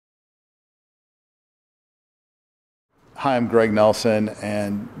Hi, I'm Gregg Nelson,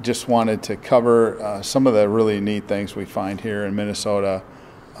 and just wanted to cover some of the really neat things we find here in Minnesota,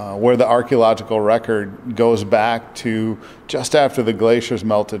 where the archaeological record goes back to just after the glaciers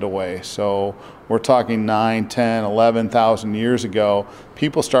melted away. So we're talking 9, 10, 11,000 years ago.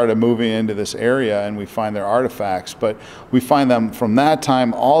 People started moving into this area and we find their artifacts, but we find them from that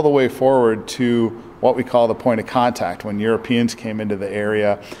time all the way forward to what we call the point of contact, when Europeans came into the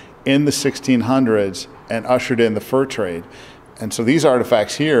area in the 1600s and ushered in the fur trade. And so these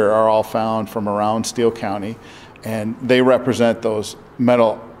artifacts here are all found from around Steele County, and they represent those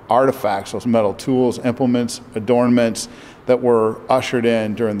metal artifacts, those metal tools, implements, adornments that were ushered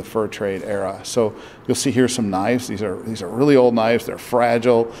in during the fur trade era. So you'll see here some knives. These are really old knives. They're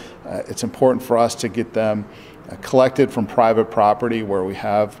fragile. It's important for us to get them collected from private property where we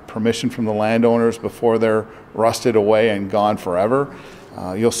have permission from the landowners before they're rusted away and gone forever.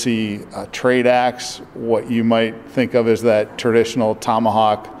 You'll see a trade axe, what you might think of as that traditional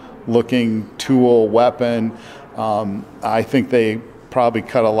tomahawk-looking tool weapon. I think they probably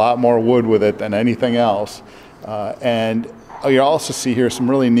cut a lot more wood with it than anything else. And you also see here some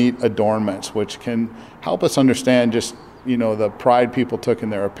really neat adornments, which can help us understand just, the pride people took in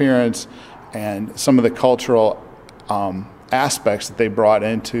their appearance and some of the cultural aspects that they brought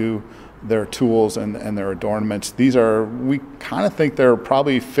into their tools and their adornments. We kind of think they're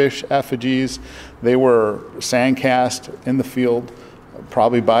probably fish effigies. They were sand cast in the field,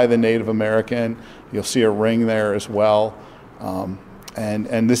 probably by the Native American. You'll see a ring there as well.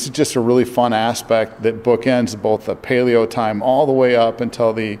 And this is just a really fun aspect that bookends both the Paleo time all the way up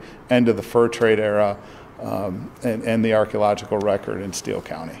until the end of the fur trade era and the archaeological record in Steele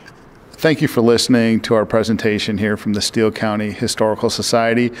County. Thank you for listening to our presentation here from the Steele County Historical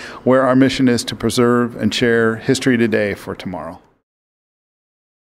Society, where our mission is to preserve and share history today for tomorrow.